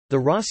The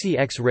Rossi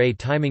X-ray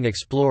Timing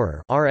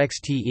Explorer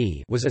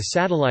 (RXTE) was a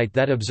satellite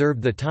that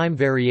observed the time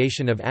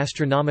variation of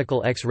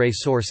astronomical X-ray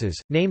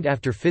sources, named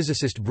after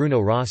physicist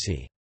Bruno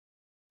Rossi.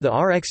 The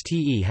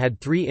RXTE had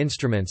three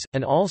instruments,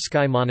 an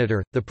all-sky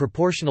monitor, the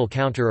proportional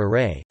counter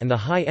array, and the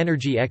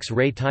high-energy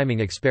X-ray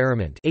timing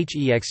experiment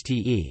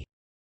 (HEXTE).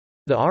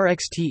 The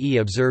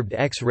RXTE observed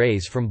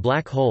X-rays from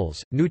black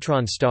holes,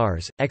 neutron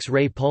stars,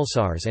 X-ray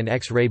pulsars and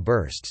X-ray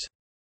bursts.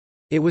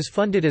 It was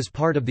funded as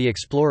part of the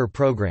Explorer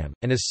program,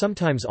 and is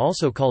sometimes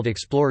also called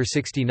Explorer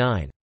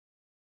 69.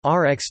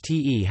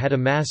 RXTE had a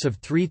mass of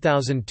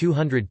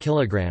 3,200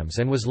 kg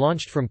and was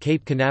launched from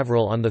Cape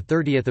Canaveral on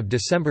 30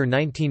 December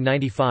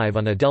 1995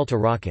 on a Delta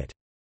rocket.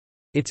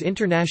 Its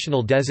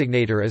international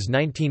designator is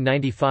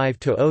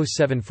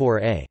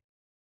 1995-074A.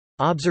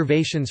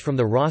 Observations from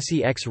the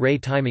Rossi X-ray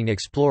Timing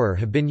Explorer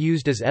have been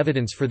used as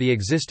evidence for the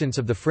existence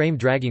of the frame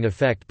dragging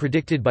effect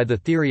predicted by the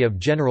theory of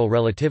general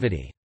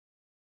relativity.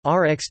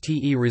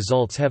 RXTE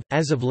results have,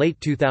 as of late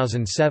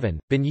 2007,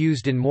 been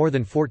used in more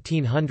than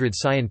 1,400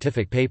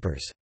 scientific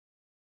papers.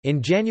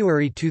 In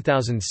January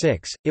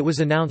 2006, it was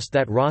announced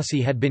that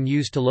Rossi had been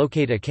used to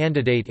locate a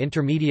candidate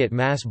intermediate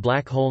mass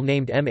black hole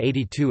named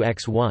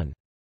M82X1.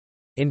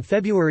 In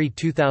February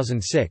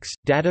 2006,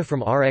 data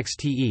from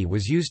RXTE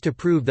was used to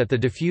prove that the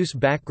diffuse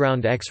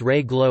background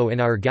X-ray glow in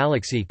our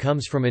galaxy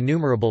comes from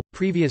innumerable,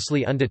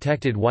 previously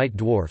undetected white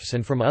dwarfs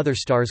and from other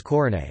stars'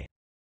 coronae.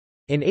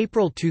 In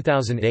April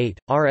 2008,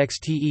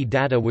 RXTE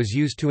data was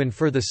used to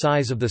infer the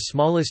size of the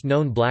smallest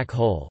known black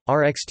hole.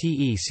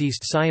 RXTE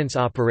ceased science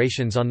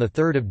operations on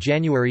 3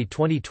 January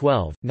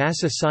 2012.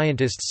 NASA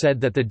scientists said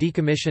that the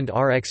decommissioned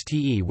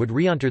RXTE would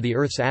re-enter the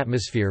Earth's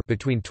atmosphere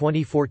between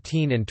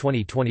 2014 and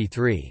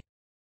 2023.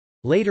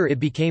 Later it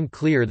became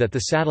clear that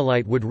the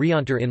satellite would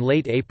re-enter in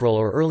late April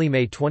or early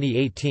May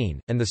 2018,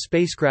 and the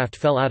spacecraft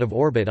fell out of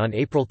orbit on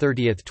April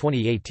 30,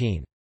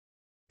 2018.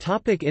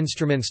 Topic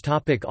instruments.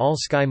 Topic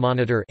All-Sky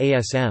Monitor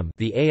 (ASM).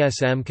 The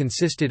ASM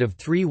consisted of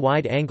three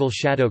wide-angle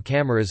shadow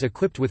cameras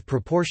equipped with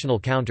proportional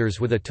counters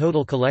with a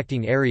total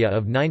collecting area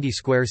of 90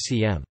 square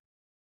cm.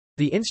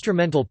 The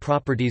instrumental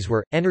properties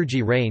were,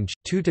 energy range,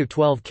 2 to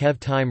 12 keV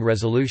time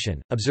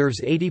resolution, observes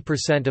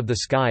 80% of the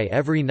sky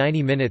every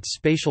 90 minutes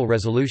spatial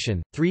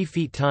resolution, 3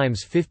 feet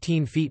x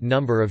 15 feet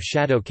number of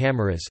shadow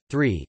cameras,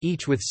 3,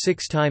 each with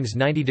 6 x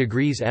 90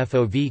 degrees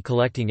FOV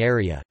collecting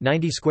area,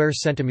 90 square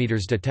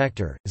centimeters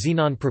detector,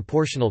 xenon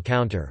proportional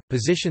counter,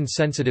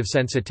 position-sensitive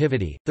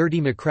sensitivity,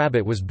 30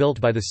 micrabit was built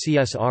by the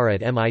CSR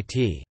at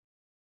MIT.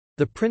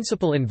 The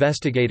principal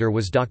investigator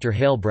was Dr.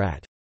 Hale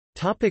Bratt.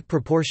 Topic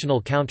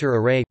proportional counter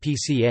array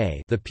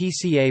 (PCA). The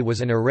PCA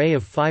was an array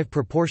of 5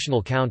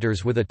 proportional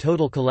counters with a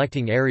total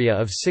collecting area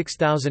of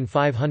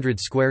 6,500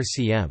 square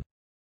cm.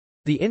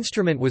 The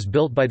instrument was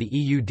built by the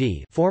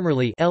EUD,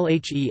 formerly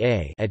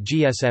LHEA, at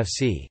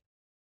GSFC.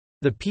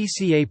 The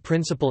PCA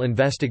principal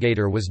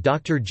investigator was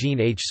Dr. Jean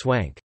H.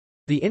 Swank.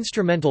 The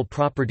instrumental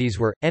properties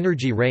were,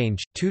 energy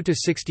range, 2 to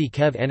 60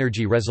 keV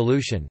energy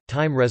resolution,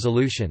 time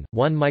resolution,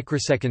 1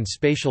 microsecond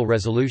spatial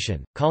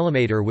resolution,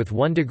 collimator with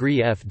 1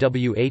 degree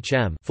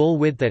FWHM full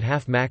width at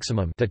half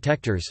maximum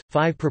detectors,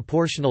 5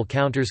 proportional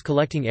counters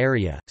collecting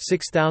area,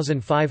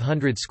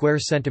 6,500 square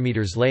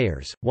centimeters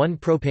layers, 1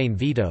 propane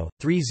veto,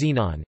 3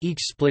 xenon, each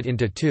split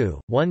into 2,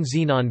 1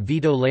 xenon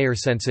veto layer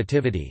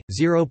sensitivity,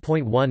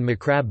 0.1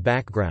 micrab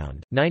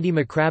background, 90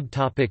 micrab.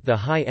 Topic The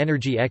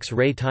high-energy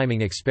X-ray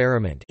timing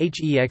experiment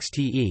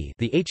HEXTE.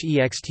 The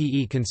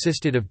HEXTE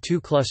consisted of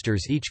 2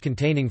 clusters each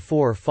containing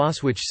 4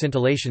 Foswitch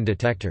scintillation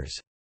detectors.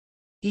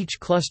 Each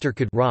cluster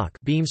could rock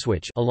beam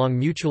switch along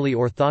mutually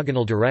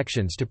orthogonal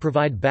directions to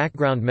provide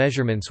background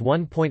measurements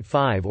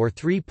 1.5 or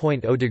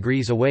 3.0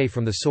 degrees away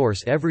from the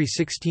source every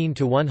 16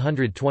 to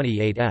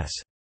 128 s.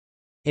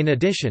 In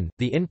addition,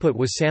 the input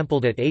was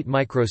sampled at 8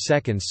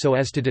 microseconds so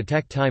as to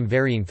detect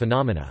time-varying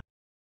phenomena.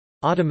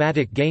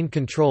 Automatic gain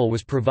control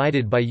was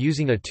provided by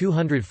using a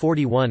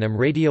 241 ohm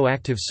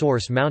radioactive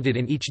source mounted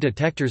in each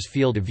detector's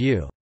field of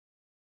view.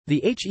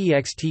 The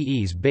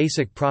HEXTE's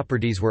basic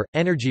properties were,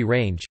 energy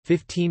range,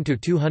 15 to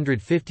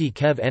 250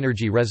 keV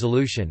energy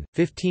resolution,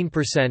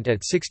 15%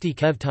 at 60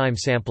 keV time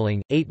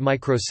sampling, 8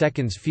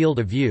 microseconds field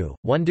of view,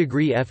 1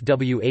 degree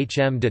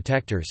FWHM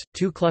detectors,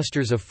 2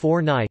 clusters of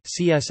 4 Ni,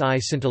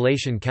 CSI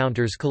scintillation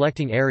counters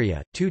collecting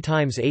area, 2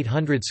 x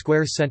 800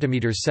 square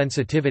centimeters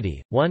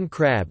sensitivity, 1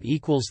 crab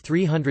equals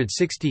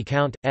 360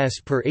 count, s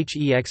per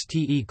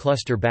HEXTE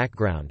cluster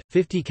background,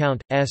 50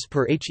 count, s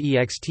per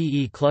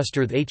HEXTE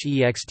cluster. The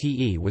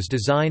HEXTE was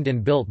designed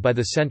and built by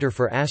the Center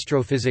for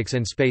Astrophysics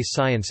and Space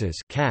Sciences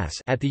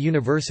at the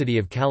University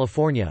of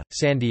California,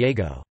 San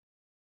Diego.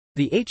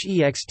 The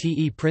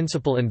HEXTE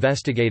principal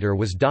investigator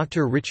was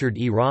Dr. Richard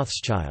E.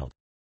 Rothschild.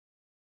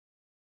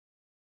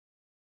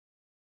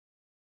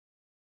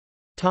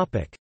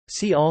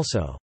 See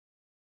also: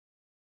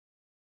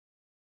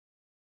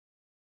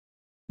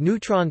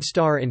 Neutron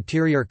Star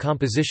Interior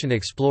Composition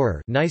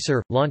Explorer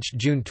 (NICER), launched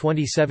June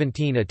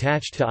 2017,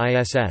 attached to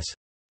ISS.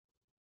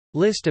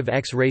 List of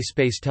X-ray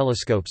space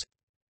telescopes.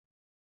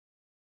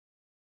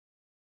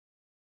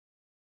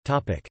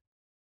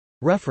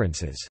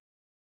 References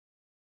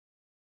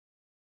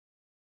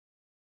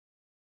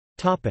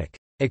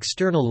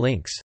External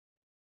links.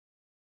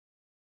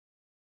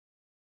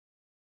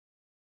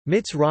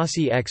 MIT's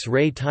Rossi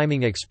X-ray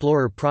Timing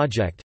Explorer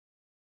project,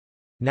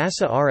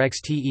 NASA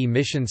RXTE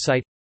mission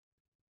site,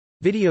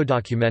 video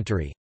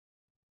documentary,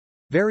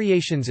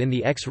 Variations in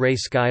the X-ray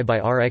Sky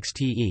by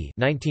RXTE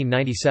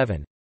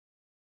 1997.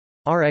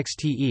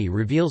 RXTE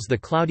reveals the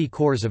cloudy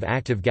cores of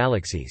active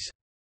galaxies.